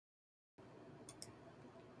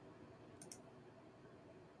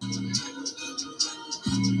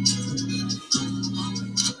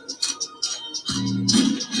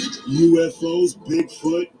UFOs,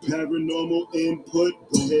 Bigfoot, paranormal input.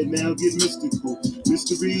 Go ahead now, get mystical.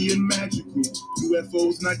 Mystery and magical.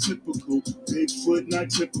 UFOs not typical. Bigfoot not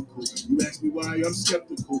typical. You ask me why I'm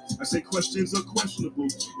skeptical. I say questions are questionable.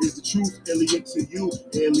 Is the truth alien to you?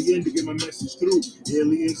 Alien to get my message through.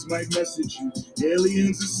 Aliens might message you.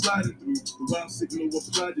 Aliens is sliding through. The wild signal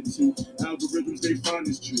applied it to. Algorithms they find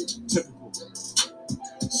is true. Typical.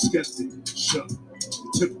 Skeptic. Show.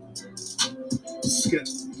 Typical.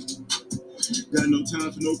 Skeptic. Got no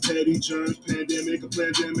time for no petty germs, pandemic, a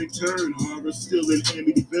pandemic turn. Horror still in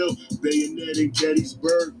Amityville, Bayonet in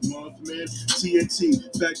Gettysburg, Mothman, TNT,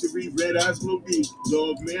 Factory, Red Eyes, Glow Beat,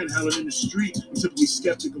 Dog Man howling in the street. I'm typically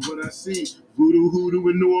skeptic of what I see. Voodoo Hoodoo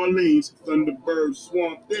in New Orleans, Thunderbird,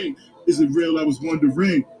 Swamp Thing. Is it real? I was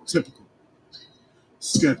wondering. Typical.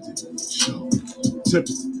 Skeptic. Show.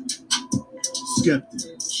 Typical.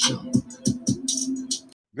 Skeptic. Show.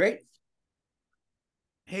 Great.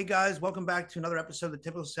 Hey guys, welcome back to another episode of the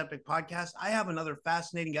Typical Skeptic Podcast. I have another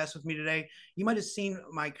fascinating guest with me today. You might have seen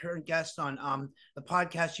my current guest on the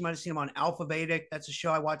podcast. You might have seen him on Alpha Vedic. That's a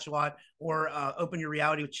show I watch a lot. Or Open Your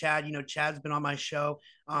Reality with Chad. You know, Chad's been on my show.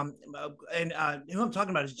 And who I'm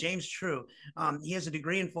talking about is James True. He has a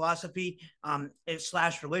degree in philosophy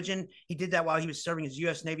 / religion. He did that while he was serving as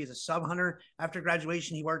U.S. Navy as a sub hunter. After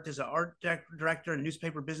graduation, he worked as an art director in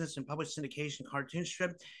newspaper business and published syndication cartoon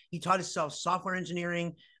strip. He taught himself software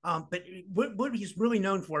engineering. But what he's really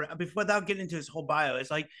known for, without getting into his whole bio,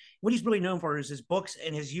 is like what he's really known for is his books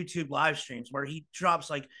and his YouTube live streams, where he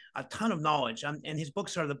drops like a ton of knowledge. And his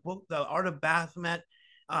books are The Art of Baphomet,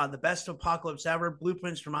 The Best Apocalypse Ever,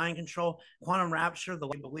 Blueprints for Mind Control, Quantum Rapture, The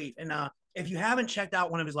Way of Belief. And if you haven't checked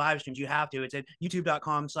out one of his live streams, you have to. It's at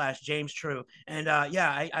youtube.com/James True. And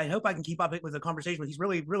I hope I can keep up with the conversation. But he's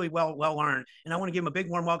really, really well learned. And I want to give him a big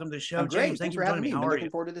warm welcome to the show. James, thanks for having me. I'm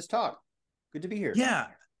looking forward to this talk. Good to be here. Yeah.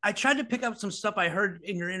 I tried to pick up some stuff I heard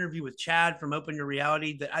in your interview with Chad from Open Your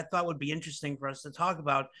Reality that I thought would be interesting for us to talk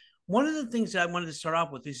about. One of the things that I wanted to start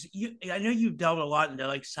off with is I know you've delved a lot into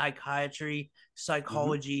like psychiatry,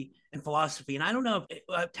 psychology, and philosophy. And I don't know if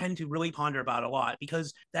I tend to really ponder about a lot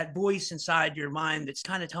because that voice inside your mind that's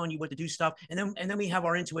kind of telling you what to do stuff. And then we have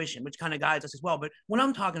our intuition, which kind of guides us as well. But what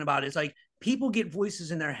I'm talking about is like people get voices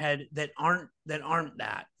in their head that aren't that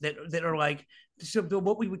are like, so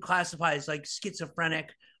what we would classify as like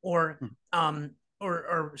schizophrenic or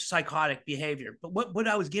psychotic behavior. But what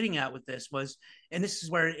I was getting at with this was, and this is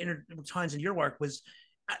where it intertwines in your work, was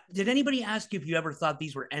did anybody ask you if you ever thought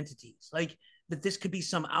these were entities? Like that this could be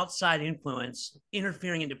some outside influence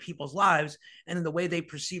interfering into people's lives and then the way they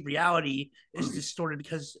perceive reality is distorted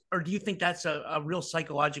because, or do you think that's a real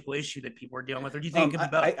psychological issue that people are dealing with? Or do you think it could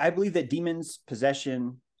be both? I believe that demons,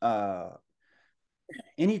 possession,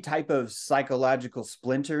 any type of psychological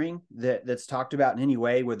splintering that's talked about in any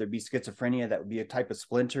way, whether it be schizophrenia, that would be a type of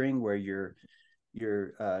splintering where you're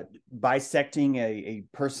bisecting a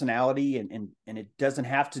personality and it doesn't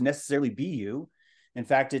have to necessarily be you. In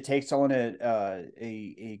fact, it takes on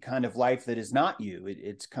a kind of life that is not you.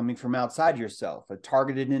 It's coming from outside yourself. A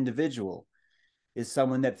targeted individual is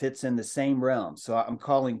someone that fits in the same realm. So I'm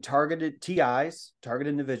calling targeted TIs,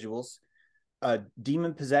 targeted individuals,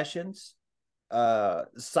 demon possessions,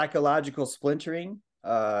 psychological splintering,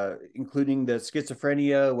 including the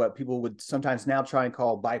schizophrenia, what people would sometimes now try and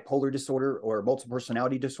call bipolar disorder or multiple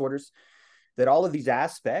personality disorders, that all of these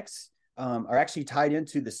aspects are actually tied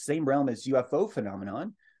into the same realm as UFO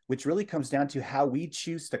phenomenon, which really comes down to how we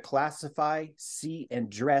choose to classify, see, and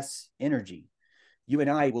dress energy. You and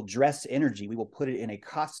I will dress energy. We will put it in a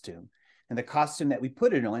costume. And the costume that we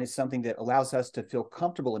put it on is something that allows us to feel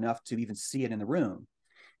comfortable enough to even see it in the room.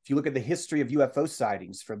 If you look at the history of UFO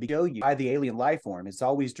sightings from by the alien life form, it's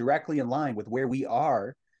always directly in line with where we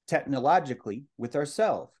are technologically with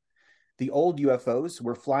ourselves. The old UFOs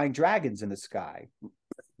were flying dragons in the sky,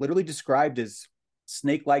 literally described as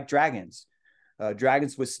snake-like dragons,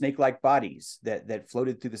 dragons with snake-like bodies that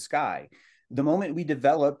floated through the sky. The moment we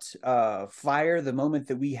developed fire, the moment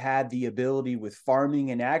that we had the ability with farming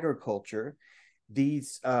and agriculture,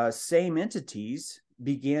 these same entities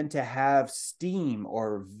began to have steam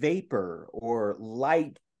or vapor or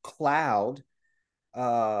light cloud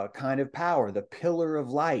kind of power, the pillar of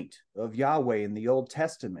light of Yahweh in the Old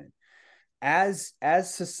Testament. As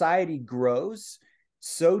society grows,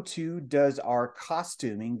 so too does our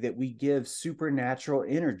costuming that we give supernatural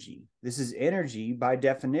energy. This is energy by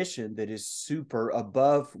definition that is super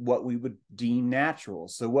above what we would deem natural.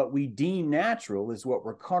 So what we deem natural is what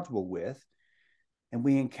we're comfortable with. And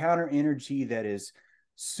we encounter energy that is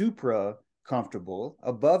supra comfortable,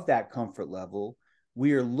 above that comfort level.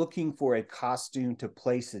 we are looking for a costume to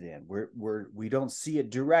place it in. We don't see it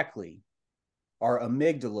directly. Our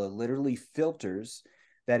amygdala literally filters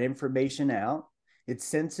that information out. It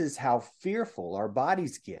senses how fearful our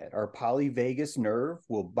bodies get. Our polyvagus nerve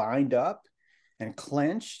will bind up and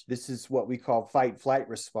clench. This is what we call fight flight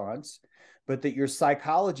response, but that your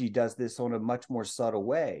psychology does this on a much more subtle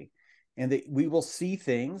way. And that we will see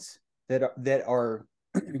things that are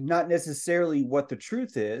not necessarily what the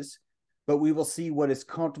truth is, but we will see what is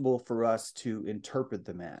comfortable for us to interpret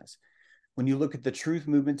them as. When you look at the truth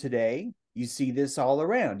movement today, you see this all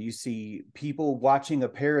around. You see people watching a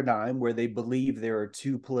paradigm where they believe there are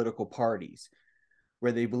two political parties,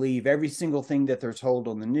 where they believe every single thing that they're told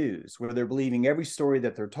on the news, where they're believing every story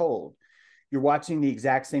that they're told. You're watching the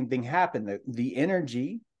exact same thing happen. The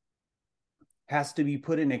energy has to be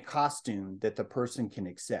put in a costume that the person can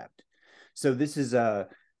accept. So this is a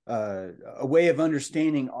way of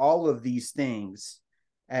understanding all of these things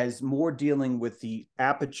as more dealing with the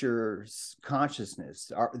aperture's consciousness,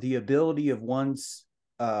 the ability of one's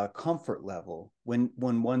comfort level when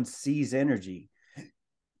one sees energy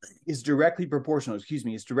is directly proportional,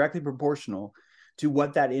 is directly proportional to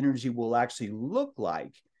what that energy will actually look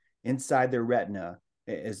like inside their retina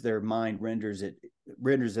as their mind renders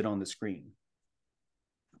it on the screen.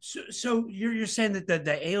 So you're saying that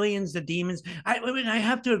the aliens, the demons, I mean, I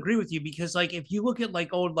have to agree with you, because like if you look at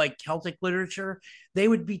like old like Celtic literature, they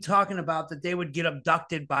would be talking about that they would get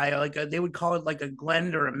abducted by they would call it like a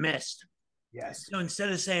glend or a mist. Yes. So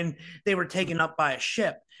instead of saying they were taken up by a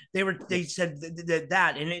ship, they said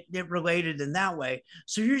that and it related in that way.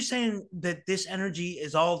 So you're saying that this energy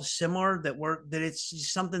is all similar, that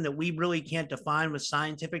it's something that we really can't define with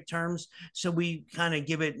scientific terms, so we kind of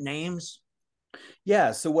give it names.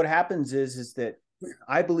 Yeah. So what happens is that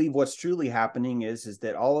I believe what's truly happening is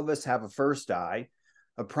that all of us have a first eye,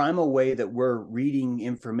 a primal way that we're reading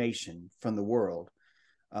information from the world.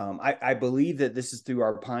 I believe that this is through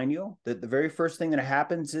our pineal, that the very first thing that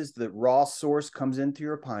happens is the raw source comes into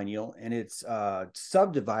your pineal and it's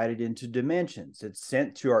subdivided into dimensions. It's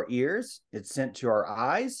sent to our ears, it's sent to our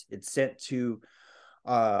eyes, it's sent to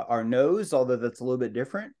our nose, although that's a little bit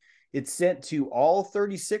different. It's sent to all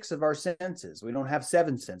 36 of our senses. We don't have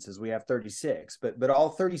 7 senses, we have 36, but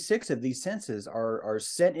all 36 of these senses are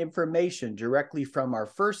sent information directly from our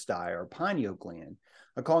first eye, our pineal gland.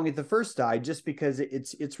 I'm calling it the first eye just because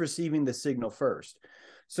it's receiving the signal first.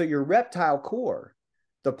 So your reptile core,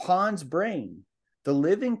 the pons brain, the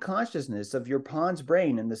living consciousness of your pons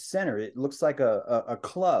brain in the center, it looks like a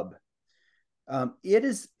club. It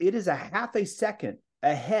is a half a second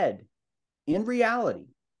ahead in reality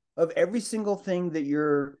of every single thing that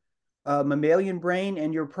your mammalian brain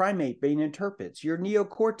and your primate brain interprets. Your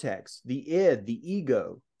neocortex, the id, the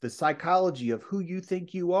ego, the psychology of who you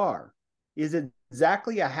think you are, is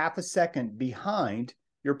exactly a half a second behind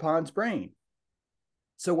your pons brain.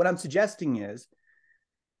 So what I'm suggesting is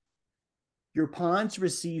your pons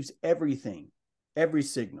receives everything, every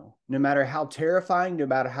signal, no matter how terrifying, no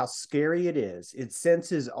matter how scary it is, it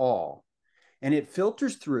senses all, and it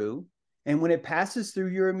filters through. And when it passes through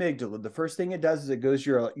your amygdala, the first thing it does is it goes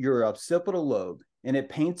your occipital lobe, and it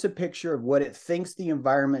paints a picture of what it thinks the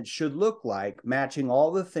environment should look like, matching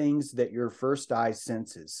all the things that your first eye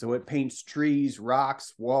senses. So it paints trees,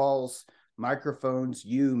 rocks, walls, microphones,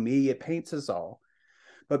 you, me, it paints us all.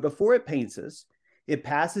 But before it paints us, it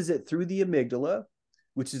passes it through the amygdala,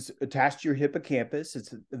 which is attached to your hippocampus. It's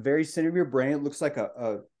the very center of your brain. It looks like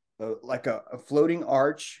a floating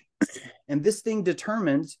arch. And this thing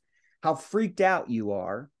determines how freaked out you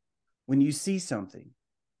are when you see something.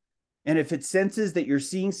 And if it senses that you're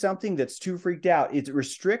seeing something that's too freaked out, it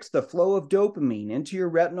restricts the flow of dopamine into your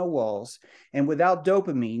retinal walls. And without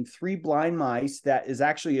dopamine, 3 blind mice, that is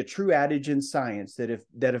actually a true adage in science, that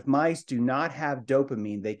if mice do not have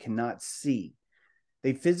dopamine, they cannot see.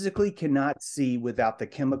 They physically cannot see without the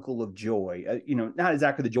chemical of joy. Not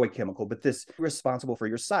exactly the joy chemical, but this responsible for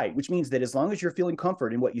your sight, which means that as long as you're feeling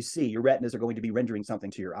comfort in what you see, your retinas are going to be rendering something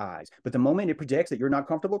to your eyes. But the moment it predicts that you're not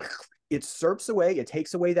comfortable, it serps away, it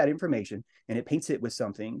takes away that information, and it paints it with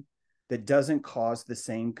something that doesn't cause the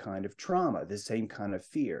same kind of trauma, the same kind of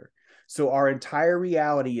fear. So our entire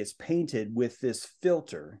reality is painted with this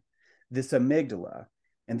filter, this amygdala.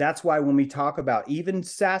 And that's why when we talk about even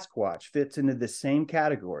Sasquatch fits into the same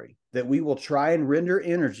category, that we will try and render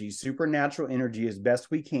energy, supernatural energy, as best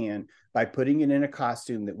we can by putting it in a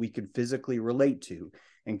costume that we can physically relate to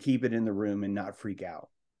and keep it in the room and not freak out.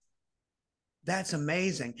 That's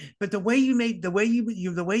amazing. But the way you made the way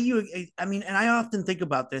you I mean, and I often think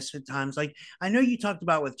about this at times. Like I know you talked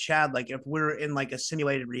about with Chad, like if we're in like a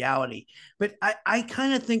simulated reality, but I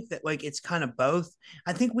kind of think that like it's kind of both.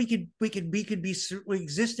 I think we could be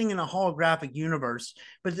existing in a holographic universe,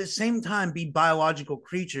 but at the same time be biological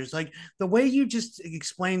creatures. Like the way you just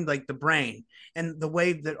explained like the brain and the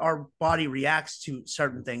way that our body reacts to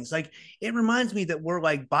certain things. Like it reminds me that we're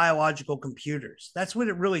like biological computers. That's what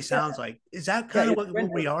it really sounds like. Is that kind of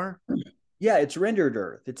what we are? Yeah, it's rendered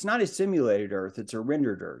Earth. It's not a simulated Earth, it's a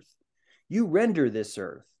rendered Earth. You render this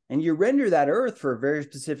Earth, and you render that Earth for a very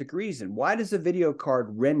specific reason. Why does a video card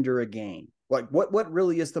render a game? Like, what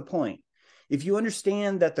really is the point? If you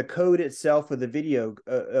understand that the code itself of the video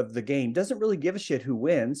of the game doesn't really give a shit who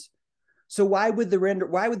wins, so why would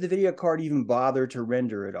the video card even bother to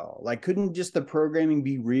render it all? Like, couldn't just the programming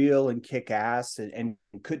be real and kick ass, and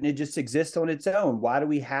couldn't it just exist on its own? Why do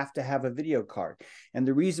we have to have a video card? And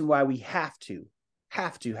the reason why we have to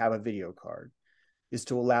have a video card is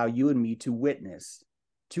to allow you and me to witness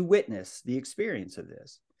the experience of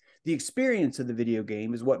this. The experience of the video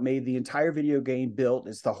game is what made the entire video game built.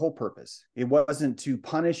 It's the whole purpose. It wasn't to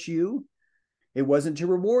punish you. It wasn't to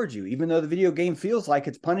reward you, even though the video game feels like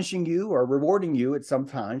it's punishing you or rewarding you at some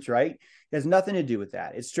times, right? It has nothing to do with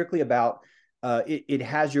that. It's strictly about it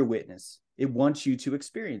has your witness. It wants you to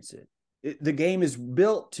experience it. The game is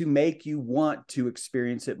built to make you want to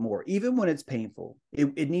experience it more, even when it's painful.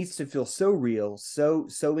 It needs to feel so real, so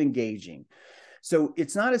engaging. So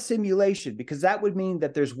it's not a simulation, because that would mean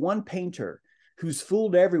that there's one painter who's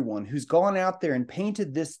fooled everyone, who's gone out there and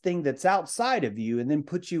painted this thing that's outside of you and then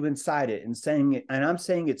put you inside it and saying it. And I'm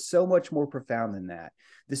saying it's so much more profound than that.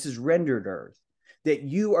 This is rendered Earth, that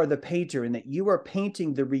you are the painter and that you are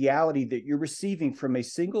painting the reality that you're receiving from a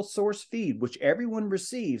single source feed, which everyone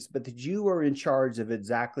receives, but that you are in charge of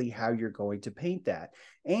exactly how you're going to paint that.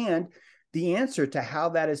 And the answer to how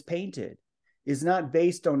that is painted is not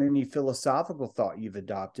based on any philosophical thought you've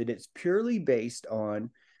adopted. It's purely based on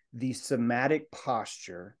the somatic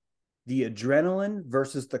posture, the adrenaline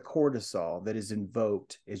versus the cortisol that is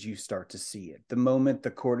invoked as you start to see it. The moment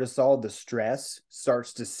the cortisol, the stress,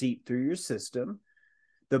 starts to seep through your system,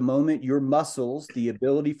 the moment your muscles, the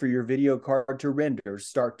ability for your video card to render,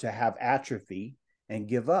 start to have atrophy and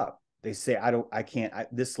give up. They say,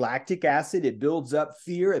 this lactic acid, it builds up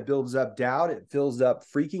fear, it builds up doubt, it fills up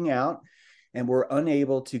freaking out, and we're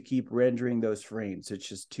unable to keep rendering those frames. It's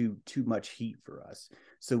just too much heat for us.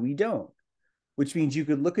 So we don't, which means you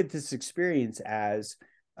could look at this experience as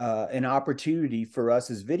an opportunity for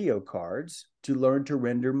us as video cards to learn to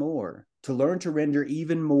render more, to learn to render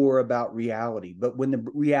even more about reality. But when the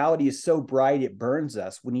reality is so bright, it burns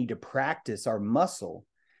us. We need to practice our muscle.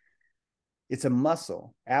 It's a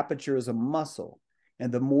muscle. Aperture is a muscle.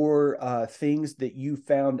 And the more things that you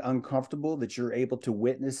found uncomfortable that you're able to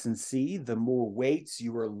witness and see, the more weights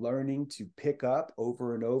you are learning to pick up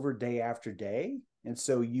over and over, day after day. And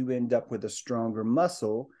so you end up with a stronger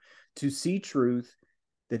muscle to see truth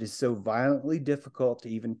that is so violently difficult to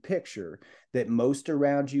even picture that most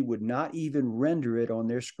around you would not even render it on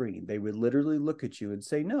their screen. They would literally look at you and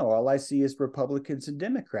say, no, all I see is Republicans and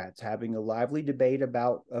Democrats having a lively debate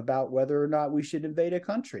about whether or not we should invade a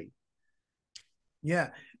country. Yeah.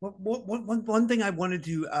 One thing I wanted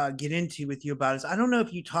to get into with you about is, I don't know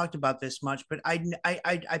if you talked about this much, but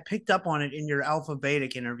I picked up on it in your Alpha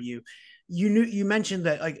Vedic interview. You mentioned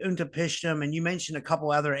that like Untapishtim, and you mentioned a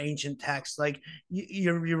couple other ancient texts. Like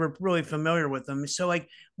you were really familiar with them. So like,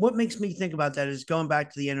 what makes me think about that is going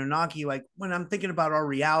back to the Anunnaki. Like when I'm thinking about our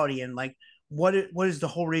reality and like what is the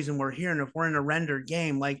whole reason we're here, and if we're in a rendered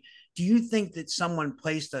game, like, do you think that someone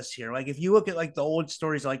placed us here? Like if you look at like the old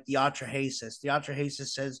stories, like the Atrahasis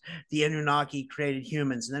says the Anunnaki created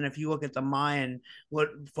humans. And then if you look at the Mayan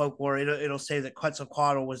folklore, it'll say that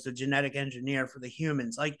Quetzalcoatl was the genetic engineer for the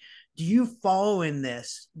humans. Like, do you follow in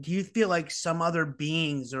this? Do you feel like some other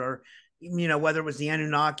beings, or whether it was the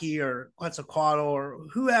Anunnaki or Quetzalcoatl or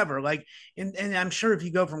whoever, like, and I'm sure if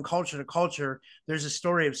you go from culture to culture, there's a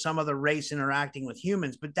story of some other race interacting with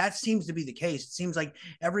humans, but that seems to be the case. It seems like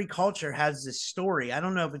every culture has this story. I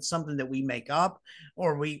don't know if it's something that we make up,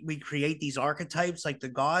 or we create these archetypes like the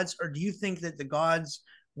gods, or do you think that the gods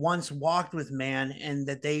once walked with man and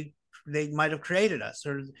that they might have created us,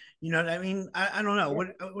 or what I mean? I don't know.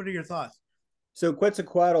 What are your thoughts? So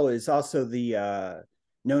Quetzalcoatl is also the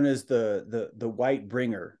known as the white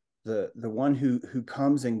bringer, the one who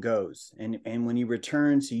comes and goes, and when he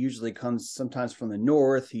returns, he usually comes sometimes from the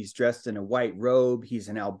north. He's dressed in a white robe. He's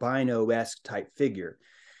an albino-esque type figure.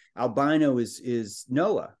 Albino is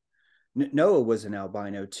Noah. Noah was an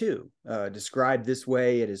albino too, described this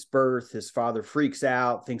way at his birth. His father freaks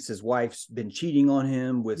out, thinks his wife's been cheating on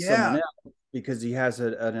him with someone else because he has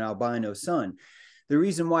an albino son. The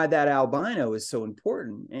reason why that albino is so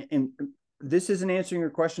important, and this isn't answering your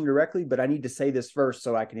question directly, but I need to say this first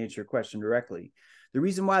so I can answer your question directly. The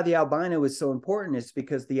reason why the albino is so important is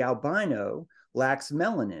because the albino lacks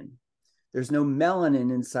melanin. There's no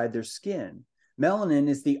melanin inside their skin. Melanin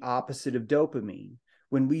is the opposite of dopamine.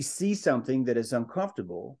 When we see something that is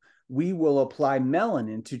uncomfortable, we will apply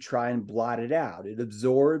melanin to try and blot it out. It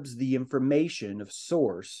absorbs the information of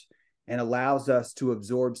source and allows us to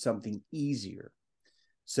absorb something easier.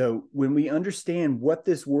 So when we understand what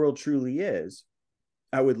this world truly is,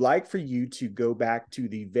 I would like for you to go back to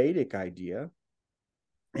the Vedic idea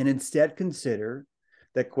and instead consider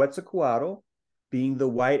that Quetzalcoatl, being the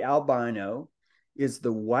white albino, is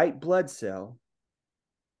the white blood cell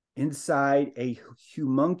inside a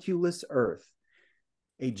homunculus earth,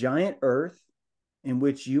 a giant earth in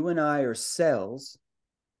which you and I are cells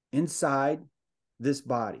inside this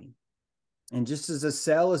body. And just as a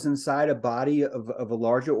cell is inside a body of a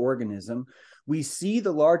larger organism, we see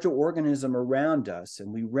the larger organism around us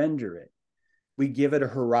and we render it. We give it a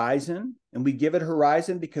horizon, and we give it a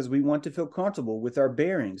horizon because we want to feel comfortable with our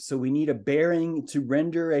bearings. So we need a bearing to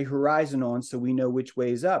render a horizon on so we know which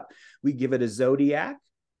way is up. We give it a zodiac.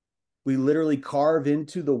 We literally carve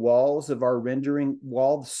into the walls of our rendering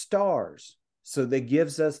wall stars. So that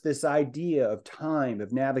gives us this idea of time,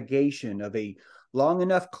 of navigation, of a long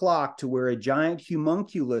enough clock to where a giant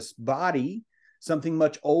homunculus body, something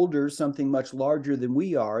much older, something much larger than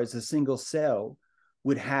we are as a single cell,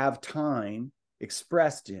 would have time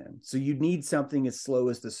expressed in. So you'd need something as slow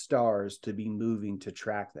as the stars to be moving to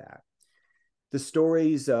track that. The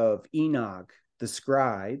stories of Enoch, the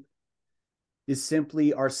scribe, is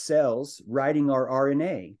simply our cells writing our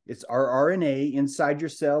RNA. It's our RNA inside your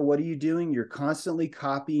cell. What are you doing? You're constantly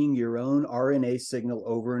copying your own RNA signal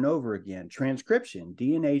over and over again. Transcription,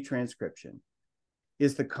 DNA transcription,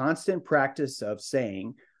 is the constant practice of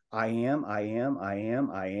saying, I am, I am, I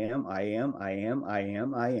am, I am, I am, I am, I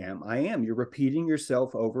am, I am, I am. You're repeating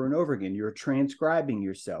yourself over and over again. You're transcribing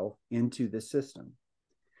yourself into the system.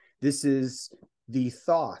 This is the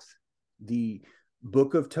Thoth, the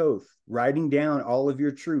Book of Thoth, writing down all of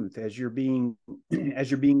your truth as you're being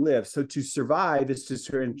lived. So to survive is to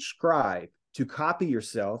transcribe, to copy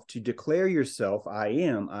yourself, to declare yourself, I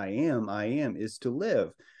am, I am, I am, is to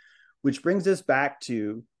live. Which brings us back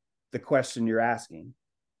to the question you're asking.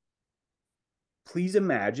 Please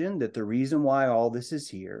imagine that the reason why all this is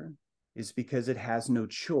here is because it has no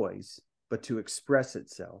choice but to express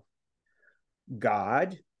itself.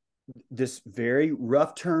 God, this very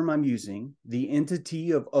rough term I'm using, the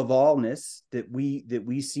entity of allness that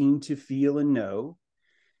we seem to feel and know,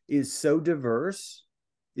 is so diverse,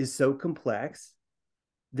 is so complex,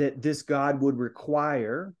 that this God would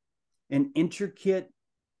require an intricate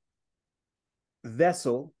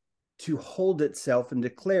vessel to hold itself and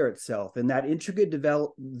declare itself. And that intricate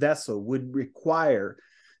vessel would require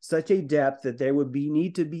such a depth that there would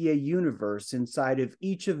need to be a universe inside of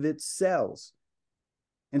each of its cells.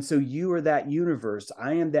 And so you are that universe.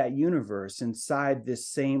 I am that universe inside this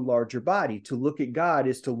same larger body. To look at God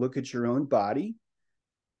is to look at your own body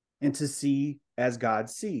and to see as God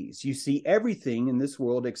sees. You see everything in this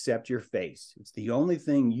world except your face. It's the only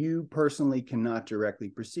thing you personally cannot directly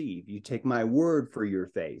perceive. You take my word for your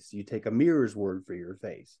face. You take a mirror's word for your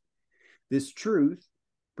face. This truth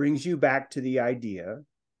brings you back to the idea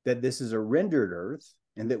that this is a rendered earth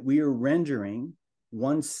and that we are rendering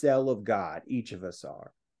one cell of God. Each of us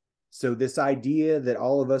are. So this idea that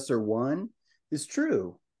all of us are one is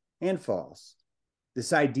true and false.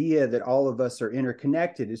 This idea that all of us are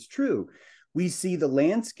interconnected is true. We see the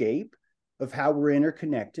landscape of how we're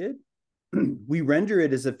interconnected. We render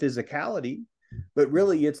it as a physicality, but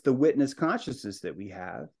really it's the witness consciousness that we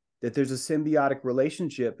have, that there's a symbiotic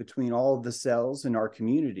relationship between all of the cells in our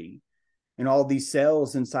community, and all these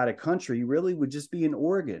cells inside a country really would just be an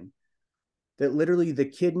organ. That literally the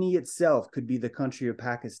kidney itself could be the country of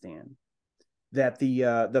Pakistan, that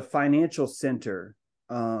the financial center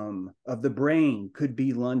of the brain could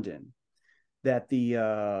be London, that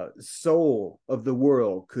the soul of the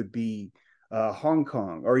world could be Hong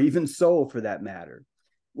Kong, or even Seoul for that matter.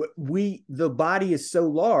 The body is so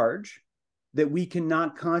large that we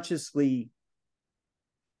cannot consciously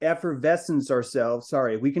we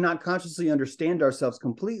cannot consciously understand ourselves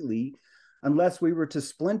completely unless we were to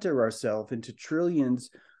splinter ourselves into trillions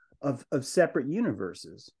of separate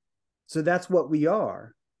universes. So that's what we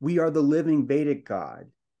are. We are the living Vedic God.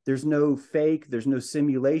 There's no fake, there's no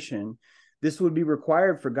simulation. This would be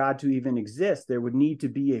required for God to even exist. There would need to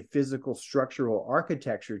be a physical structural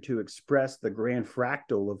architecture to express the grand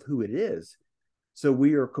fractal of who it is. So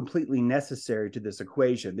we are completely necessary to this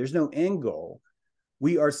equation. There's no end goal.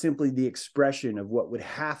 We are simply the expression of what would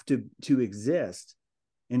have to exist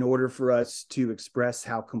in order for us to express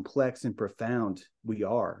how complex and profound we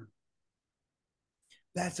are.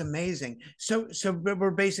 That's amazing. So we're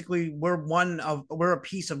a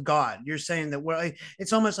piece of God. You're saying that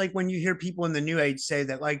it's almost like when you hear people in the New Age say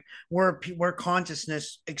that, like, we're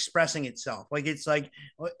consciousness expressing itself. Like, it's like,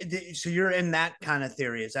 so you're in that kind of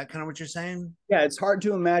theory. Is that kind of what you're saying? Yeah, it's hard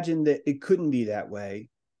to imagine that it couldn't be that way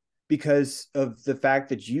because of the fact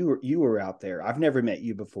that you were out there. I've never met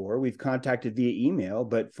you before. We've contacted via email,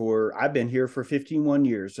 but I've been here for 51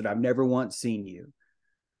 years and I've never once seen you.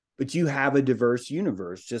 But you have a diverse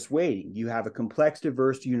universe just waiting. You have a complex,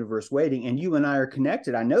 diverse universe waiting, and you and I are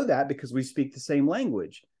connected. I know that because we speak the same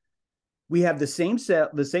language. We have the same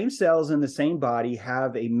cells in the same body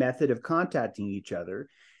have a method of contacting each other,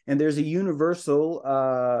 and there's a universal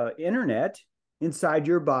internet inside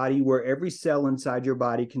your body where every cell inside your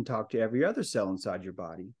body can talk to every other cell inside your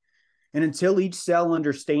body. And until each cell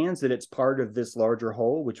understands that it's part of this larger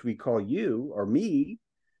whole, which we call you or me,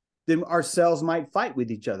 then our cells might fight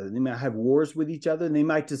with each other. They might have wars with each other, and they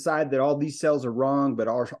might decide that all these cells are wrong, but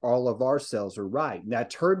all of our cells are right. And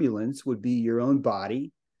that turbulence would be your own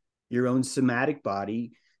body, your own somatic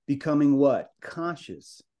body, becoming what?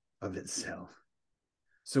 Conscious of itself.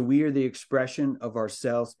 So we are the expression of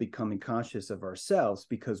ourselves becoming conscious of ourselves,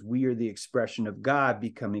 because we are the expression of God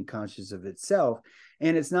becoming conscious of itself.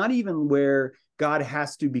 And it's not even where God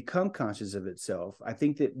has to become conscious of itself. I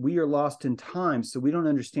think that we are lost in time, so we don't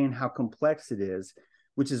understand how complex it is,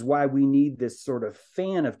 which is why we need this sort of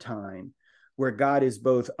fan of time where God is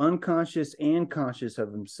both unconscious and conscious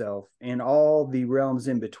of himself and all the realms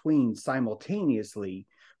in between simultaneously.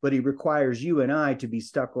 But he requires you and I to be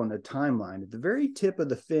stuck on a timeline at the very tip of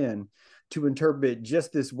the fin to interpret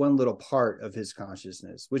just this one little part of his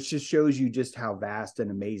consciousness, which just shows you just how vast and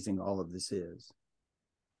amazing all of this is.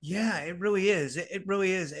 Yeah, it really is. It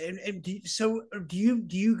really is. So do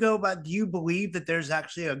you believe that there's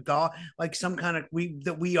actually a God, like some kind of,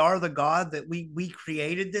 we are the God, that we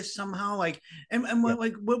created this somehow? Like, and Yeah.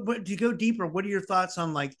 what do you go deeper? What are your thoughts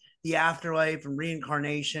on, like, the afterlife and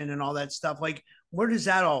reincarnation and all that stuff? Like, where does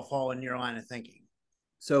that all fall in your line of thinking?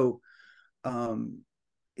 So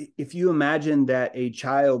if you imagine that a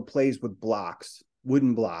child plays with blocks,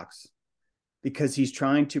 wooden blocks, because he's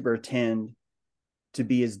trying to pretend to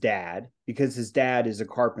be his dad, because his dad is a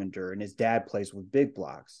carpenter and his dad plays with big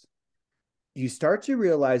blocks, you start to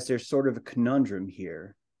realize there's sort of a conundrum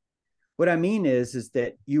here. What I mean is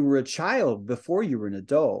that you were a child before you were an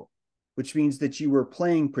adult, which means that you were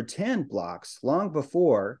playing pretend blocks long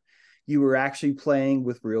before you were actually playing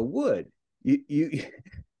with real wood.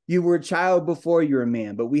 You were a child before you're a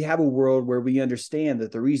man, but we have a world where we understand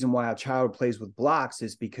that the reason why a child plays with blocks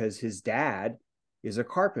is because his dad is a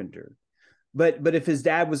carpenter. But if his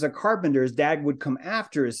dad was a carpenter, his dad would come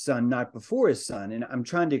after his son, not before his son. And I'm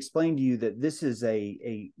trying to explain to you that this is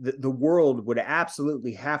the world would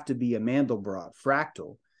absolutely have to be a Mandelbrot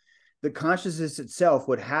fractal. The consciousness itself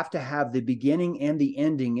would have to have the beginning and the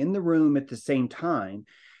ending in the room at the same time,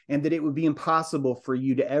 and that it would be impossible for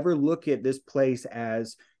you to ever look at this place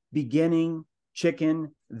as beginning,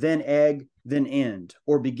 chicken, then egg, then end,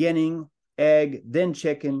 or beginning, egg, then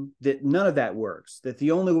chicken. That none of that works. That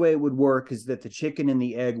the only way it would work is that the chicken and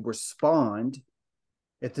the egg were spawned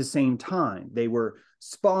at the same time. They were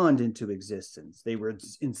spawned into existence. They were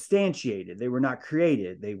instantiated. They were not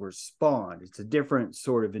created. They were spawned. It's a different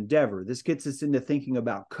sort of endeavor. This gets us into thinking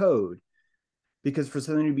about code, because for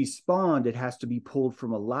something to be spawned, it has to be pulled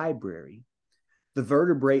from a library. The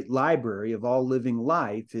vertebrate library of all living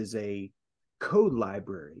life is a code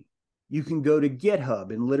library. You can go to GitHub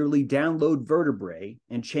and literally download vertebrae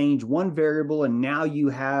and change one variable, and now you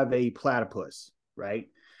have a platypus, right?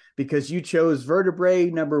 Because you chose vertebrae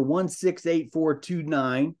number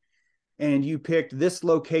 168429, and you picked this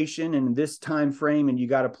location and this time frame, and you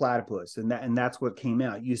got a platypus, and that's what came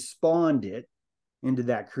out. You spawned it into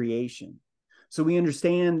that creation. So we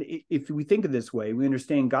understand, if we think of this way, we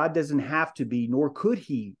understand God doesn't have to be, nor could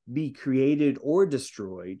he be created or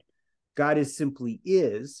destroyed. God is simply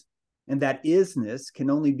is, and that isness can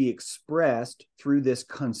only be expressed through this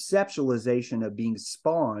conceptualization of being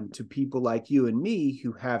spawned to people like you and me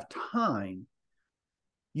who have time.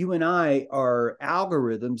 You and I are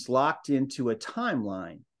algorithms locked into a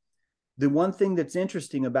timeline. The one thing that's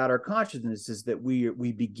interesting about our consciousness is that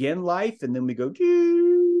we begin life, and then we go,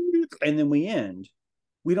 and then we end.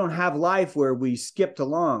 We don't have life where we skipped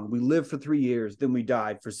along. We lived for 3 years, then we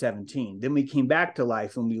died for 17. Then we came back to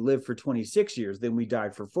life and we lived for 26 years, then we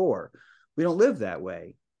died for 4. We don't live that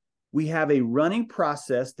way. We have a running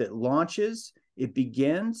process that launches, it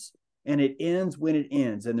begins, and it ends when it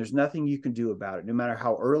ends. And there's nothing you can do about it, no matter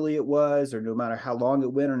how early it was, or no matter how long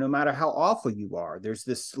it went, or no matter how awful you are. There's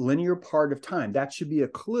this linear part of time. That should be a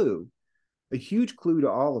clue, a huge clue to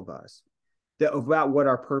all of us about what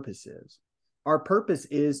our purpose is. Our purpose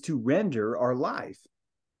is to render our life.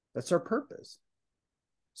 That's our purpose.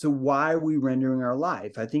 So why are we rendering our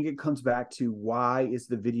life? I think it comes back to, why is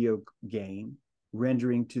the video game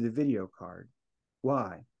rendering to the video card?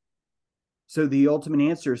 Why? So the ultimate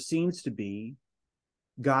answer seems to be,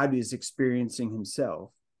 God is experiencing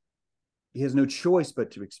himself. He has no choice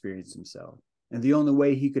but to experience himself. And the only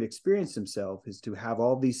way he could experience himself is to have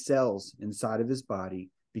all these cells inside of his body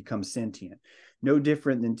become sentient. No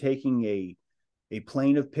different than taking a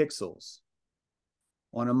plane of pixels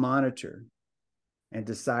on a monitor and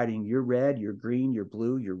deciding you're red, you're green, you're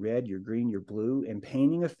blue, you're red, you're green, you're blue, and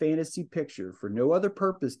painting a fantasy picture for no other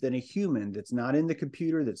purpose than a human that's not in the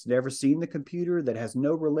computer, that's never seen the computer, that has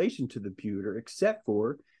no relation to the computer, except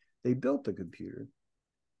for they built the computer.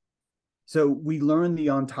 So we learn the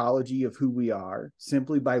ontology of who we are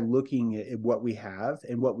simply by looking at what we have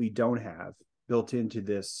and what we don't have built into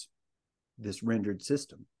this rendered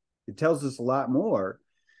system. It tells us a lot more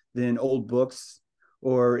than old books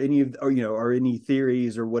or any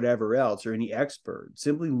theories or whatever else, or any expert.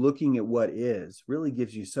 Simply looking at what is really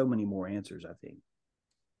gives you so many more answers, I think.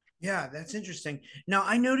 Yeah, that's interesting. Now,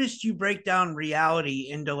 I noticed you break down reality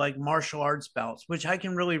into like martial arts belts, which I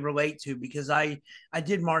can really relate to, because I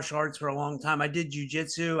did martial arts for a long time. I did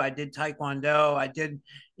jujitsu, I did taekwondo, I did,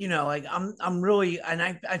 like I'm really, and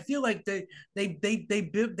I feel like they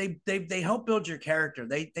help build your character.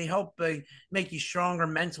 They help make you stronger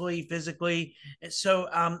mentally, physically. And so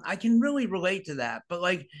I can really relate to that. But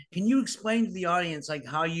like, can you explain to the audience like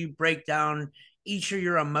how you break down each of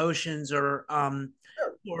your emotions, or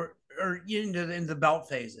in the belt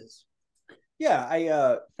phases? Yeah,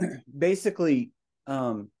 I basically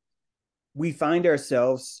we find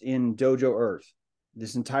ourselves in Dojo Earth.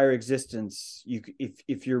 This entire existence,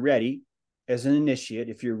 if you're ready, as an initiate,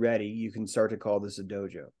 if you're ready, you can start to call this a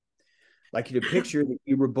dojo. Like you to picture that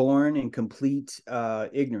you were born in complete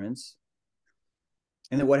ignorance,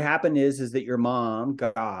 and that what happened is that your mom,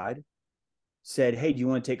 God, said, hey, do you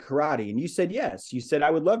want to take karate? And you said yes. You said,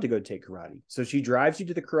 I would love to go take karate. So she drives you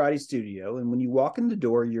to the karate studio, and when you walk in the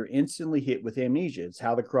door, you're instantly hit with amnesia. It's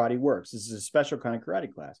how the karate works. This is a special kind of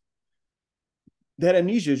karate class. That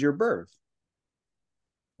amnesia is your birth.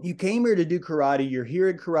 You came here to do karate. You're here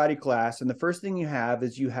in karate class, and the first thing you have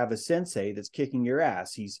is you have a sensei that's kicking your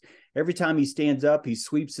ass. Every time he stands up, he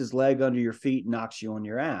sweeps his leg under your feet and knocks you on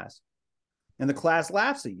your ass. And the class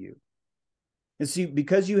laughs at you. And see,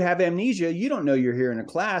 because you have amnesia, you don't know you're here in a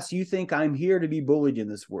class. You think, I'm here to be bullied in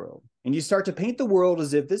this world. And you start to paint the world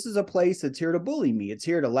as if this is a place that's here to bully me. It's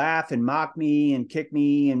here to laugh and mock me and kick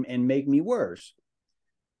me and make me worse.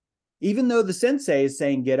 Even though the sensei is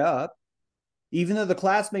saying, get up, even though the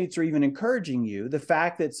classmates are even encouraging you, the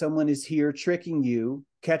fact that someone is here tricking you,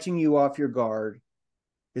 catching you off your guard,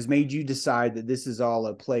 has made you decide that this is all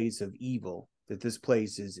a place of evil, that this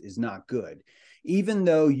place is not good. Even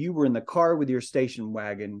though you were in the car with your station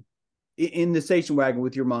wagon, in the station wagon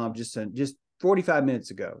with your mom just 45 minutes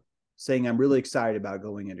ago, saying, I'm really excited about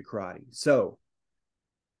going into karate. So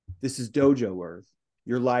this is Dojo Earth.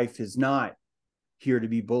 Your life is not here to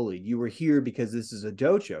be bullied. You were here because this is a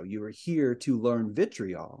dojo. You are here to learn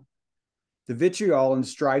vitriol. The vitriol and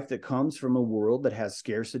strife that comes from a world that has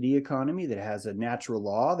scarcity economy, that has a natural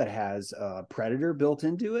law, that has a predator built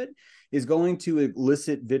into it, is going to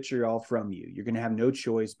elicit vitriol from you. You're going to have no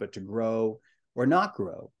choice but to grow or not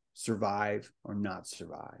grow, survive or not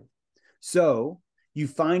survive. So you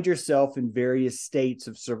find yourself in various states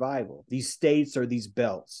of survival. These states are these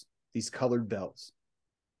belts, these colored belts.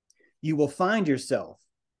 You will find yourself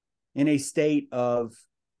in a state of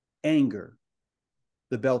anger,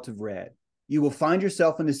 the belt of red. You will find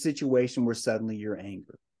yourself in a situation where suddenly you're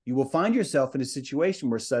angry. You will find yourself in a situation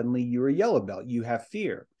where suddenly you're a yellow belt. You have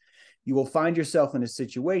fear. You will find yourself in a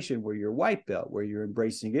situation where you're white belt, where you're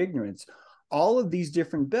embracing ignorance. All of these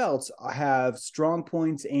different belts have strong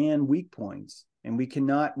points and weak points, and we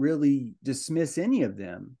cannot really dismiss any of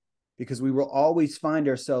them because we will always find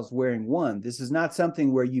ourselves wearing one. This is not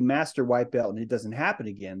something where you master white belt and it doesn't happen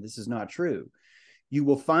again. This is not true. You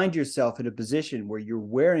will find yourself in a position where you're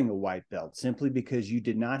wearing a white belt simply because you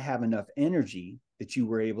did not have enough energy that you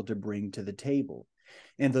were able to bring to the table.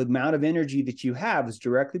 And the amount of energy that you have is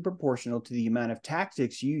directly proportional to the amount of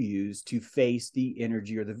tactics you use to face the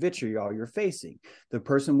energy or the vitriol you're facing. The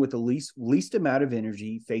person with the least amount of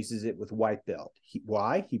energy faces it with white belt.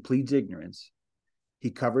 Why? He pleads ignorance.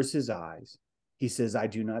 He covers his eyes. He says, I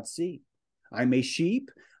do not see. I'm a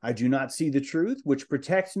sheep. I do not see the truth, which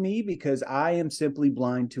protects me because I am simply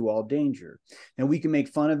blind to all danger. And we can make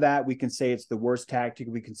fun of that. We can say it's the worst tactic.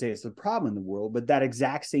 We can say it's the problem in the world, but that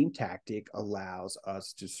exact same tactic allows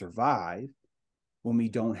us to survive when we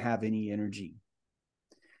don't have any energy.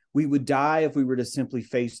 We would die if we were to simply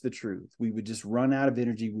face the truth. We would just run out of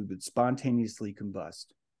energy. We would spontaneously combust.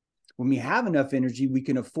 When we have enough energy, we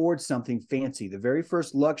can afford something fancy. The very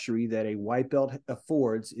first luxury that a white belt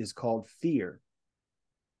affords is called fear.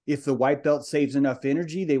 If the white belt saves enough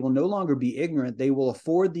energy, they will no longer be ignorant. They will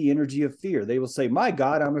afford the energy of fear. They will say, my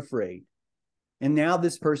God, I'm afraid. And now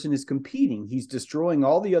this person is competing. He's destroying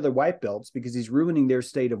all the other white belts because he's ruining their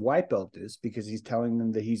state of white beltness because he's telling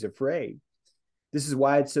them that he's afraid. This is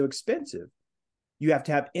why it's so expensive. You have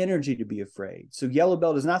to have energy to be afraid. So yellow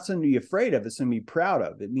belt is not something to be afraid of. It's something to be proud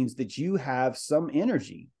of. It means that you have some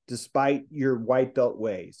energy despite your white belt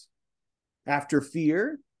ways. After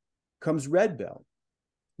fear comes red belt,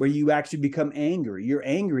 where you actually become angry. You're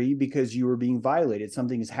angry because you are being violated.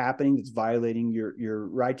 Something is happening that's violating your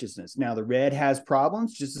righteousness. Now, the red has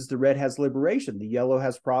problems just as the red has liberation. The yellow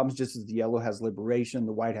has problems just as the yellow has liberation.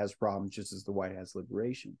 The white has problems just as the white has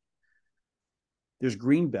liberation. There's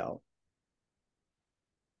green belt.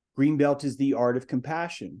 Green belt is the art of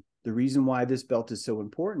compassion. The reason why this belt is so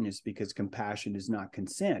important is because compassion is not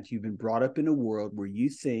consent. You've been brought up in a world where you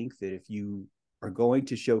think that if you are going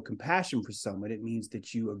to show compassion for someone, it means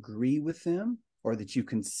that you agree with them or that you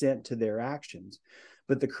consent to their actions.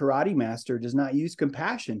 But the karate master does not use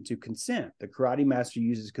compassion to consent. The karate master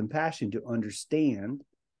uses compassion to understand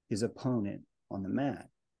his opponent on the mat.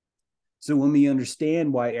 So when we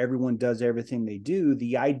understand why everyone does everything they do,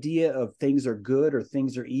 the idea of things are good or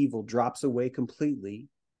things are evil drops away completely.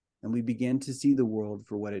 And we begin to see the world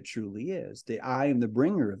for what it truly is, that I am the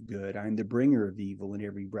bringer of good. I am the bringer of evil in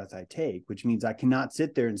every breath I take, which means I cannot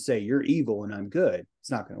sit there and say, you're evil and I'm good.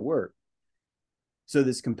 It's not going to work. So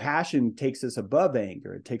this compassion takes us above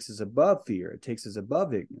anger. It takes us above fear. It takes us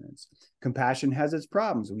above ignorance. Compassion has its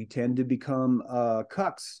problems. We tend to become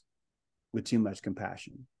cucks with too much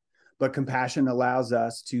compassion. But compassion allows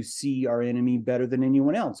us to see our enemy better than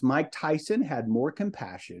anyone else. Mike Tyson had more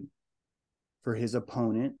compassion for his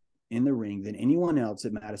opponent in the ring than anyone else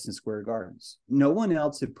at Madison Square Gardens. No one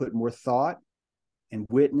else had put more thought and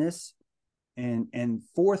witness and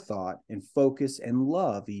forethought and focus and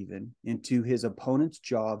love even into his opponent's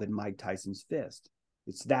jaw than Mike Tyson's fist.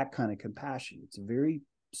 It's that kind of compassion. It's a very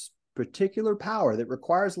particular power that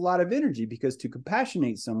requires a lot of energy, because to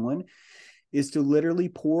compassionate someone is to literally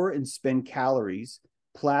pour and spend calories,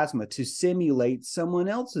 plasma, to simulate someone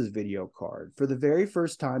else's video card. For the very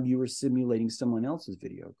first time, you were simulating someone else's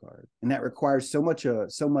video card. And that requires so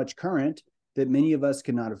much current that many of us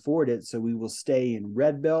cannot afford it. So we will stay in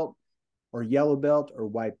red belt or yellow belt or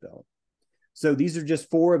white belt. So these are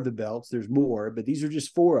just 4 of the belts. There's more, but these are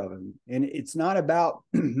just 4 of them. And it's not about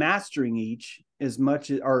mastering each as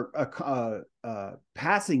much as, or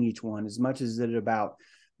passing each one as much as it about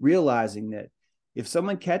realizing that if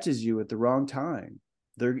someone catches you at the wrong time,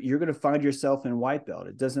 you're going to find yourself in white belt.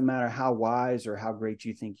 It doesn't matter how wise or how great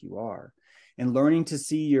you think you are. And learning to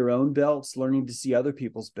see your own belts, learning to see other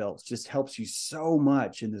people's belts just helps you so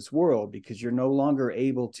much in this world, because you're no longer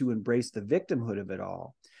able to embrace the victimhood of it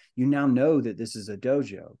all. You now know that this is a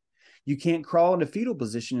dojo. You can't crawl into fetal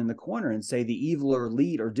position in the corner and say the evil or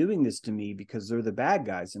elite are doing this to me because they're the bad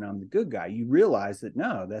guys and I'm the good guy. You realize that,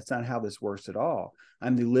 no, that's not how this works at all.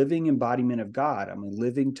 I'm the living embodiment of God. I'm a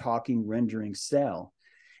living, talking, rendering cell.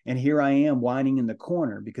 And here I am whining in the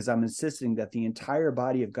corner because I'm insisting that the entire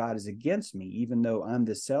body of God is against me, even though I'm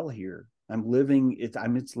the cell here. I'm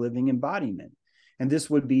its living embodiment. And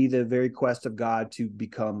this would be the very quest of God, to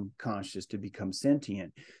become conscious, to become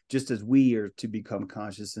sentient, just as we are to become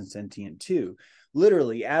conscious and sentient too.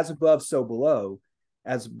 Literally, as above, so below,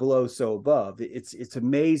 as below, so above. It's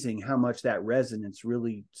amazing how much that resonance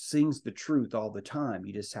really sings the truth all the time.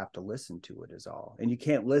 You just have to listen to it is all. And you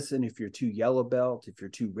can't listen if you're too yellow belt, if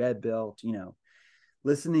you're too red belt,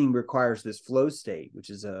 Listening requires this flow state,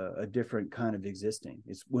 which is a different kind of existing.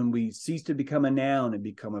 It's when we cease to become a noun and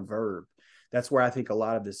become a verb. That's where I think a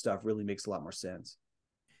lot of this stuff really makes a lot more sense.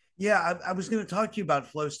 Yeah, I was going to talk to you about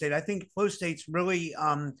flow state. I think flow state's really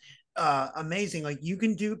amazing. Like you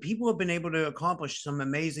can do, people have been able to accomplish some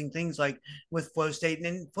amazing things like with flow state, and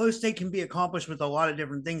then flow state can be accomplished with a lot of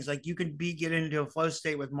different things. Like you can get into a flow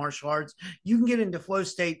state with martial arts. You can get into flow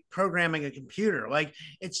state programming a computer. Like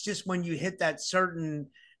it's just when you hit that certain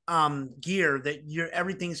gear that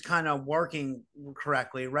everything's kind of working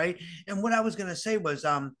correctly, right? And what I was going to say was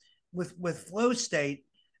with flow state,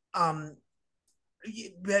 um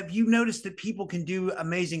have you noticed that people can do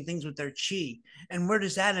amazing things with their chi? And where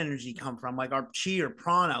does that energy come from? Like our chi or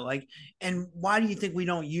prana? Like, and why do you think we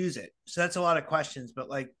don't use it? So that's a lot of questions, but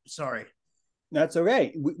like, sorry. That's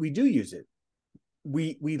okay. We do use it.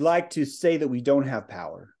 We like to say that we don't have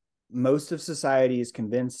power. Most of society is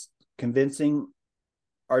convincing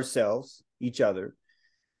ourselves, each other,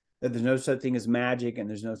 that there's no such thing as magic and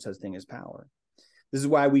there's no such thing as power. This is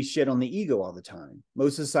why we shit on the ego all the time.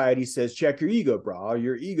 Most society says, check your ego, bro.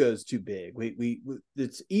 Your ego is too big.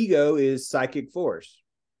 Its ego is psychic force.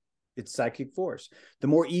 It's psychic force. The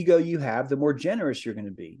more ego you have, the more generous you're going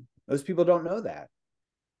to be. Most people don't know that.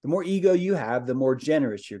 The more ego you have, the more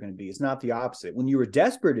generous you're going to be. It's not the opposite. When you are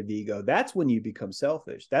desperate of ego, that's when you become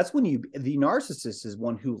selfish. That's when the narcissist is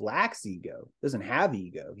one who lacks ego, doesn't have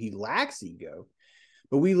ego. He lacks ego.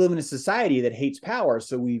 But we live in a society that hates power,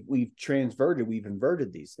 so we've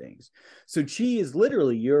inverted these things. So chi is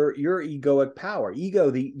literally your egoic power.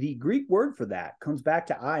 Ego, the Greek word for that comes back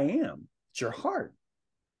to I am. It's your heart.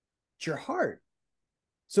 It's your heart.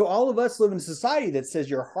 So all of us live in a society that says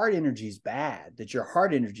your heart energy is bad, that your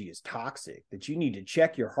heart energy is toxic, that you need to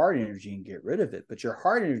check your heart energy and get rid of it. But your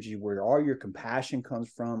heart energy, where all your compassion comes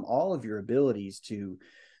from, all of your abilities to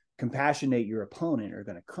compassionate your opponent are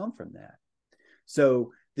going to come from that.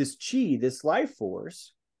 So this chi, this life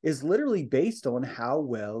force, is literally based on how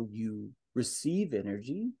well you receive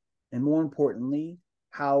energy, and more importantly,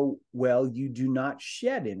 how well you do not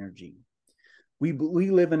shed energy. We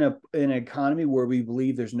live in an economy where we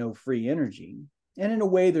believe there's no free energy. And in a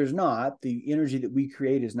way, there's not. The energy that we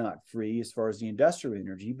create is not free as far as the industrial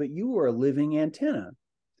energy, but you are a living antenna.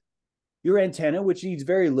 Your antenna, which needs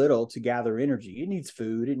very little to gather energy, it needs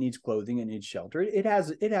food, it needs clothing, it needs shelter. It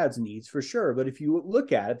has needs for sure. But if you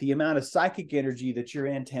look at it, the amount of psychic energy that your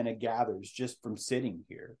antenna gathers just from sitting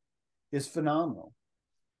here is phenomenal.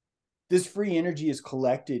 This free energy is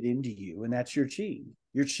collected into you, and that's your chi.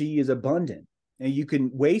 Your chi is abundant, and you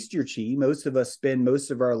can waste your chi. Most of us spend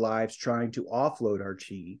most of our lives trying to offload our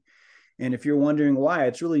chi. And if you're wondering why,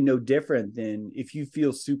 it's really no different than if you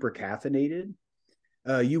feel super caffeinated.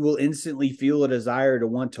 You will instantly feel a desire to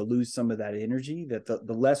want to lose some of that energy. That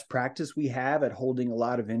the less practice we have at holding a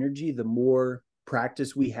lot of energy, the more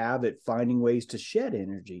practice we have at finding ways to shed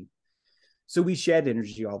energy. So we shed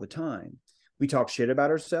energy all the time. We talk shit about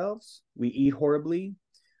ourselves. We eat horribly.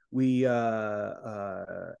 We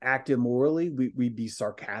act immorally. We be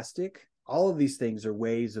sarcastic. All of these things are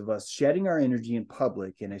ways of us shedding our energy in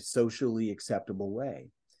public in a socially acceptable way.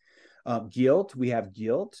 Guilt, we have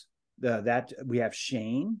guilt. That we have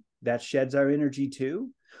shame that sheds our energy too.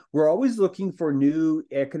 We're always looking for new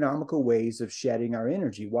economical ways of shedding our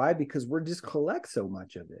energy. Why? Because we're just collect so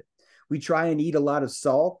much of it. We try and eat a lot of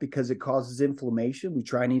salt because it causes inflammation. We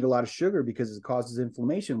try and eat a lot of sugar because it causes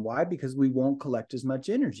inflammation. Why? Because we won't collect as much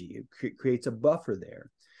energy. It creates a buffer there.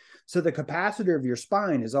 So the capacitor of your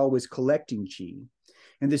spine is always collecting chi.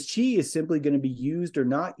 And this chi is simply going to be used or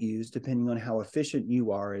not used depending on how efficient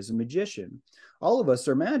you are as a magician. All of us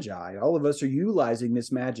are magi. All of us are utilizing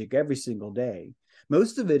this magic every single day.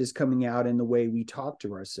 Most of it is coming out in the way we talk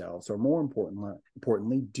to ourselves, or more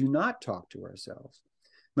importantly, do not talk to ourselves.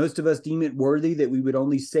 Most of us deem it worthy that we would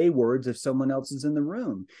only say words if someone else is in the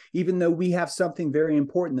room. Even though we have something very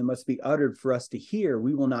important that must be uttered for us to hear,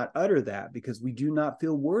 we will not utter that because we do not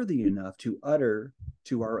feel worthy enough to utter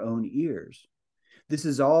to our own ears. This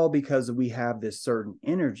is all because we have this certain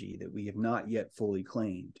energy that we have not yet fully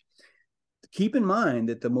claimed. Keep in mind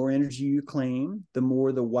that the more energy you claim, the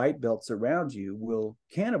more the white belts around you will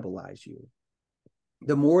cannibalize you.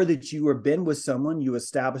 The more that you have been with someone, you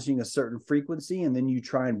establishing a certain frequency, and then you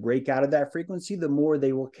try and break out of that frequency, the more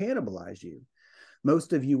they will cannibalize you.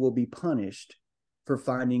 Most of you will be punished for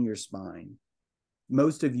finding your spine.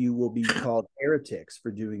 Most of you will be called heretics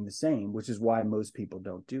for doing the same, which is why most people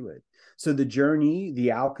don't do it. So the journey,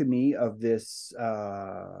 the alchemy of this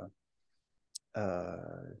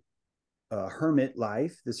hermit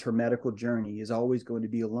life, this hermetical journey, is always going to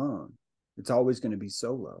be alone. It's always going to be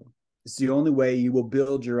solo. It's the only way you will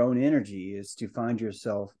build your own energy, is to find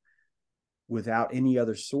yourself without any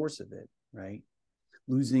other source of it, right?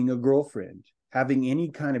 Losing a girlfriend, having any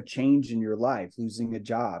kind of change in your life, losing a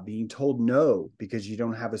job, being told no because you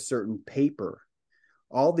don't have a certain paper.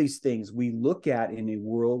 all these things we look at in a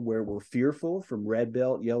world where we're fearful from red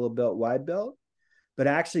belt, yellow belt, white belt. But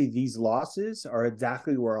actually, these losses are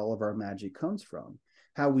exactly where all of our magic comes from.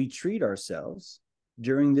 How we treat ourselves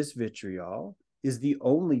during this vitriol is the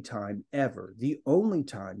only time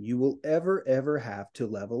you will ever have to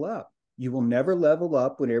level up. You will never level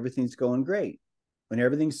up when everything's going great. When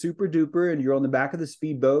everything's super duper and you're on the back of the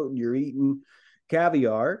speedboat and you're eating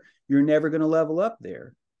caviar, you're never going to level up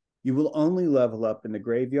there. You will only level up in the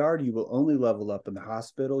graveyard. You will only level up in the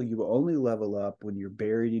hospital. You will only level up when you're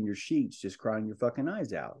buried in your sheets, just crying your fucking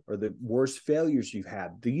eyes out, or the worst failures you've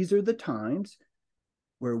had. These are the times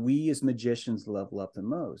where we as magicians level up the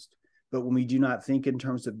most. But when we do not think in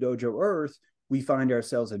terms of Dojo Earth, we find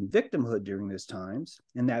ourselves in victimhood during these times.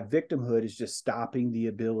 And that victimhood is just stopping the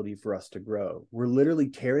ability for us to grow. We're literally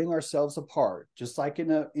tearing ourselves apart, just like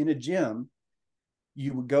in a gym.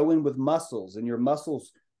 You would go in with muscles, and your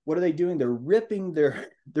muscles, what are they doing? They're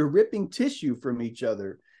ripping tissue from each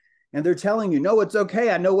other. And they're telling you, no, it's okay.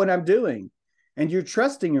 I know what I'm doing. And you're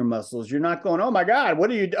trusting your muscles. You're not going, oh my God, what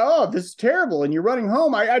are you? Oh, this is terrible. And you're running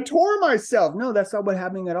home. I tore myself. No, that's not what's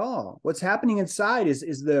happening at all. What's happening inside is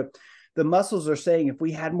the muscles are saying, if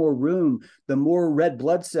we had more room, the more red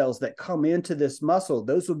blood cells that come into this muscle,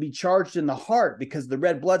 those would be charged in the heart, because the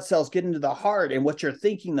red blood cells get into the heart. And what you're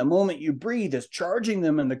thinking the moment you breathe is charging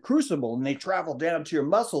them in the crucible, and they travel down to your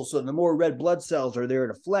muscles. So the more red blood cells are there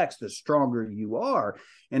to flex, the stronger you are.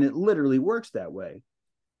 And it literally works that way.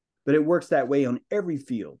 But it works that way on every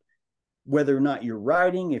field, whether or not you're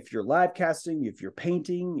writing, if you're live casting, if you're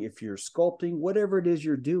painting, if you're sculpting, whatever it is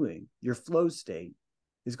you're doing, your flow state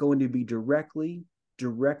is going to be directly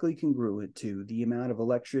congruent to the amount of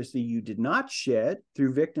electricity you did not shed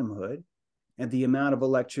through victimhood and the amount of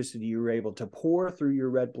electricity you were able to pour through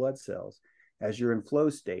your red blood cells as you're in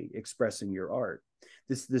flow state expressing your art.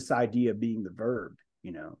 This idea of being the verb,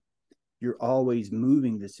 you're always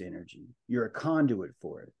moving this energy. You're a conduit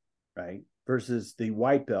for it, right? Versus the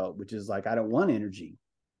white belt, which is like, I don't want energy.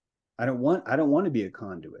 I don't want to be a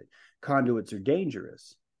conduit. Conduits are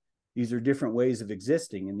dangerous. These are different ways of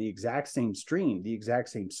existing in the exact same stream, the exact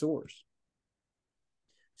same source.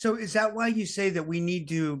 So is that why you say that we need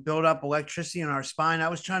to build up electricity in our spine? I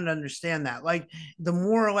was trying to understand that. Like, the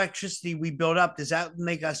more electricity we build up, does that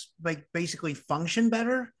make us basically function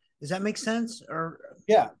better? Does that make sense? Or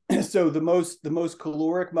yeah. So the most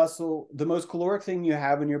caloric muscle, the most caloric thing you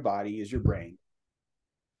have in your body is your brain.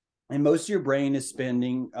 And most of your brain is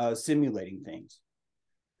spending simulating things.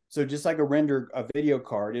 So just like a video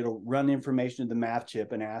card, it'll run information to the math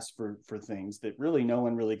chip and ask for things that really no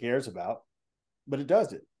one really cares about, but it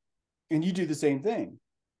does it. And you do the same thing.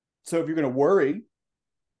 So if you're going to worry,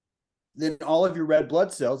 then all of your red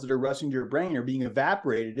blood cells that are rushing to your brain are being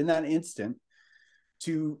evaporated in that instant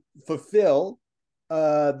to fulfill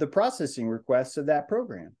the processing requests of that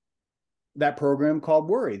program called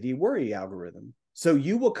worry, the worry algorithm. So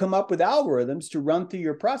you will come up with algorithms to run through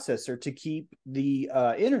your processor to keep the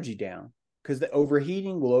energy down, because the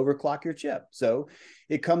overheating will overclock your chip. So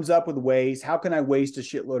it comes up with ways, how can I waste a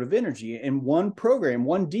shitload of energy? And one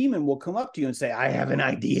demon will come up to you and say, I have an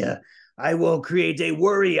idea. I will create a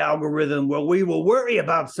worry algorithm where we will worry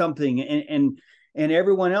about something. And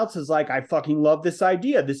everyone else is like, I fucking love this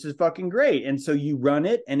idea. This is fucking great. And so you run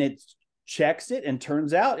it and it checks it, and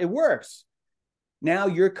turns out it works. Now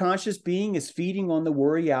your conscious being is feeding on the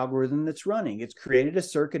worry algorithm that's running. It's created a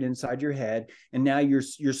circuit inside your head, and now you're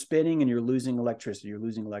spinning and you're losing electricity. You're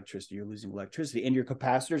losing electricity. And your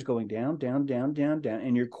capacitor is going down, down, down, down, down.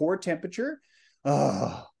 And your core temperature,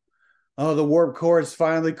 the warp core is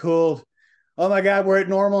finally cooled. Oh my God, we're at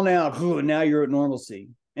normal now. Ooh, now you're at normalcy.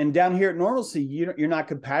 And down here at normalcy, you're not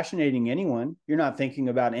compassionating anyone. You're not thinking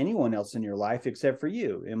about anyone else in your life except for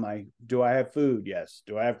you. Do I have food? Yes.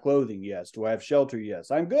 Do I have clothing? Yes. Do I have shelter? Yes.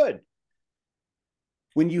 I'm good.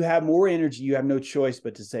 When you have more energy, you have no choice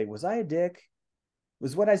but to say, was I a dick?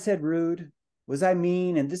 Was what I said rude? Was I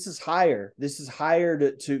mean? And this is higher. This is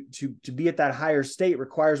higher to be at that higher state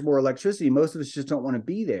requires more electricity. Most of us just don't want to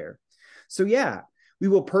be there. So yeah. We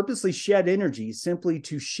will purposely shed energy simply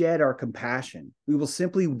to shed our compassion. We will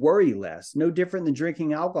simply worry less, no different than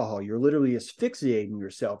drinking alcohol. You're literally asphyxiating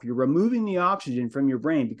yourself. You're removing the oxygen from your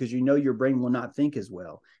brain because you know your brain will not think as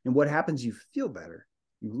well. And what happens? You feel better.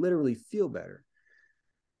 You literally feel better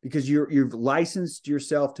because you've licensed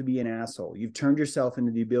yourself to be an asshole. You've turned yourself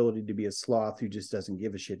into the ability to be a sloth who just doesn't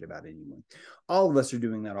give a shit about anyone. All of us are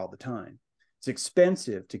doing that all the time. It's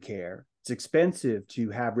expensive to care. It's expensive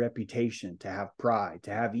to have reputation, to have pride,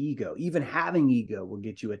 to have ego. Even having ego will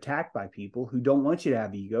get you attacked by people who don't want you to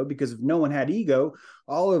have ego, because if no one had ego,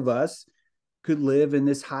 all of us could live in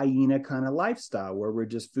this hyena kind of lifestyle where we're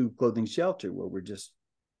just food, clothing, shelter, where we're just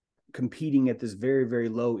competing at this very, very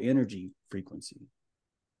low energy frequency.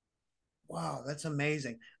 Wow, that's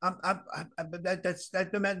amazing.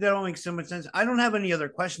 That all makes so much sense. I don't have any other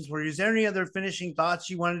questions for you. Is there any other finishing thoughts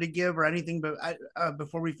you wanted to give or anything? But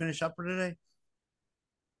before we finish up for today,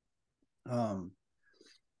 I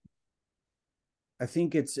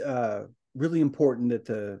think it's really important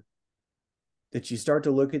that you start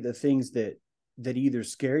to look at the things that either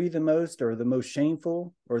scare you the most, or the most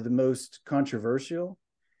shameful, or the most controversial,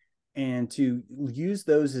 and to use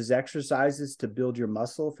those as exercises to build your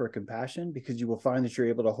muscle for compassion, because you will find that you're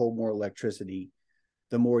able to hold more electricity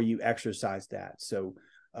the more you exercise that. So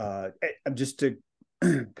just to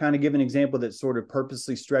kind of give an example that's sort of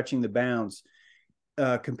purposely stretching the bounds,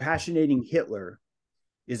 compassionating Hitler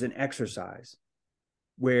is an exercise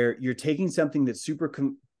where you're taking something that's super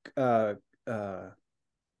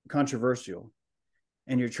controversial,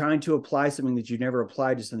 and you're trying to apply something that you've never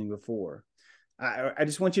applied to something before. I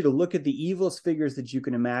just want you to look at the evilest figures that you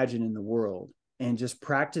can imagine in the world and just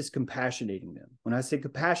practice compassionating them. When I say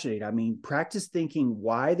compassionate, I mean practice thinking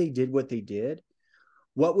why they did what they did.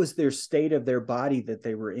 What was their state of their body that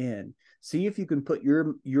they were in? See if you can put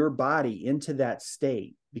your body into that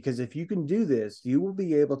state, because if you can do this, you will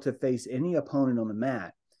be able to face any opponent on the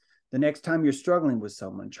mat. The next time you're struggling with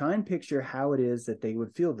someone, try and picture how it is that they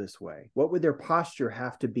would feel this way. What would their posture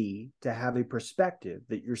have to be to have a perspective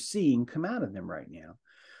that you're seeing come out of them right now?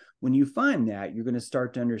 When you find that, you're going to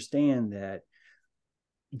start to understand that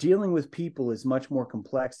dealing with people is much more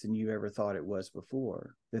complex than you ever thought it was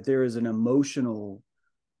before, that there is an emotional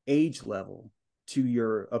age level to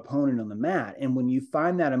your opponent on the mat. And when you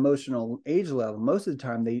find that emotional age level, most of the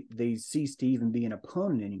time they cease to even be an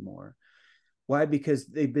opponent anymore. Why? Because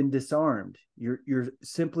they've been disarmed. You're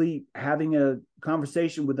simply having a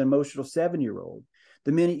conversation with an emotional 7-year-old.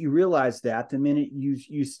 The minute you realize that, the minute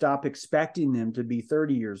you stop expecting them to be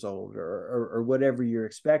 30 years old or whatever you're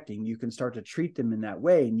expecting, you can start to treat them in that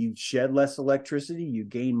way, and you shed less electricity, you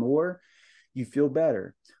gain more, you feel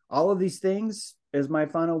better. All of these things, as my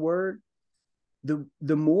final word, the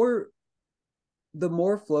more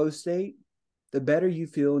flow state, the better you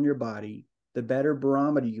feel in your body, the better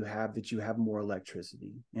barometer you have that you have more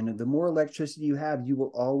electricity. And the more electricity you have, you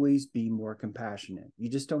will always be more compassionate. You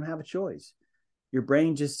just don't have a choice. Your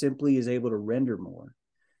brain just simply is able to render more.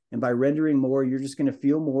 And by rendering more, you're just going to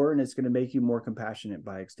feel more, and it's going to make you more compassionate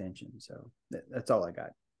by extension. So that's all I got.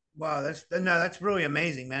 Wow, that's really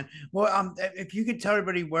amazing, man. Well, if you could tell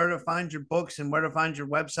everybody where to find your books and where to find your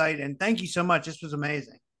website, and thank you so much. This was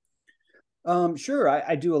amazing. Sure.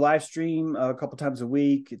 I do a live stream a couple times a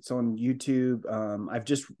week. It's on YouTube. I've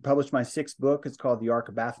just published my 6th book. It's called The Arc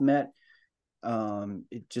of Baphomet.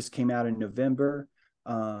 It just came out in November.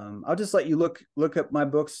 I'll just let you look up my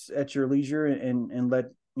books at your leisure, and let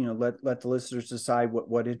the listeners decide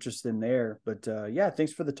what interests them there. But yeah,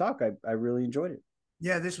 thanks for the talk. I really enjoyed it.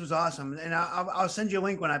 Yeah, this was awesome. And I'll send you a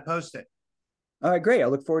link when I post it. All right, great. I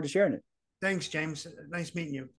look forward to sharing it. Thanks, James. Nice meeting you.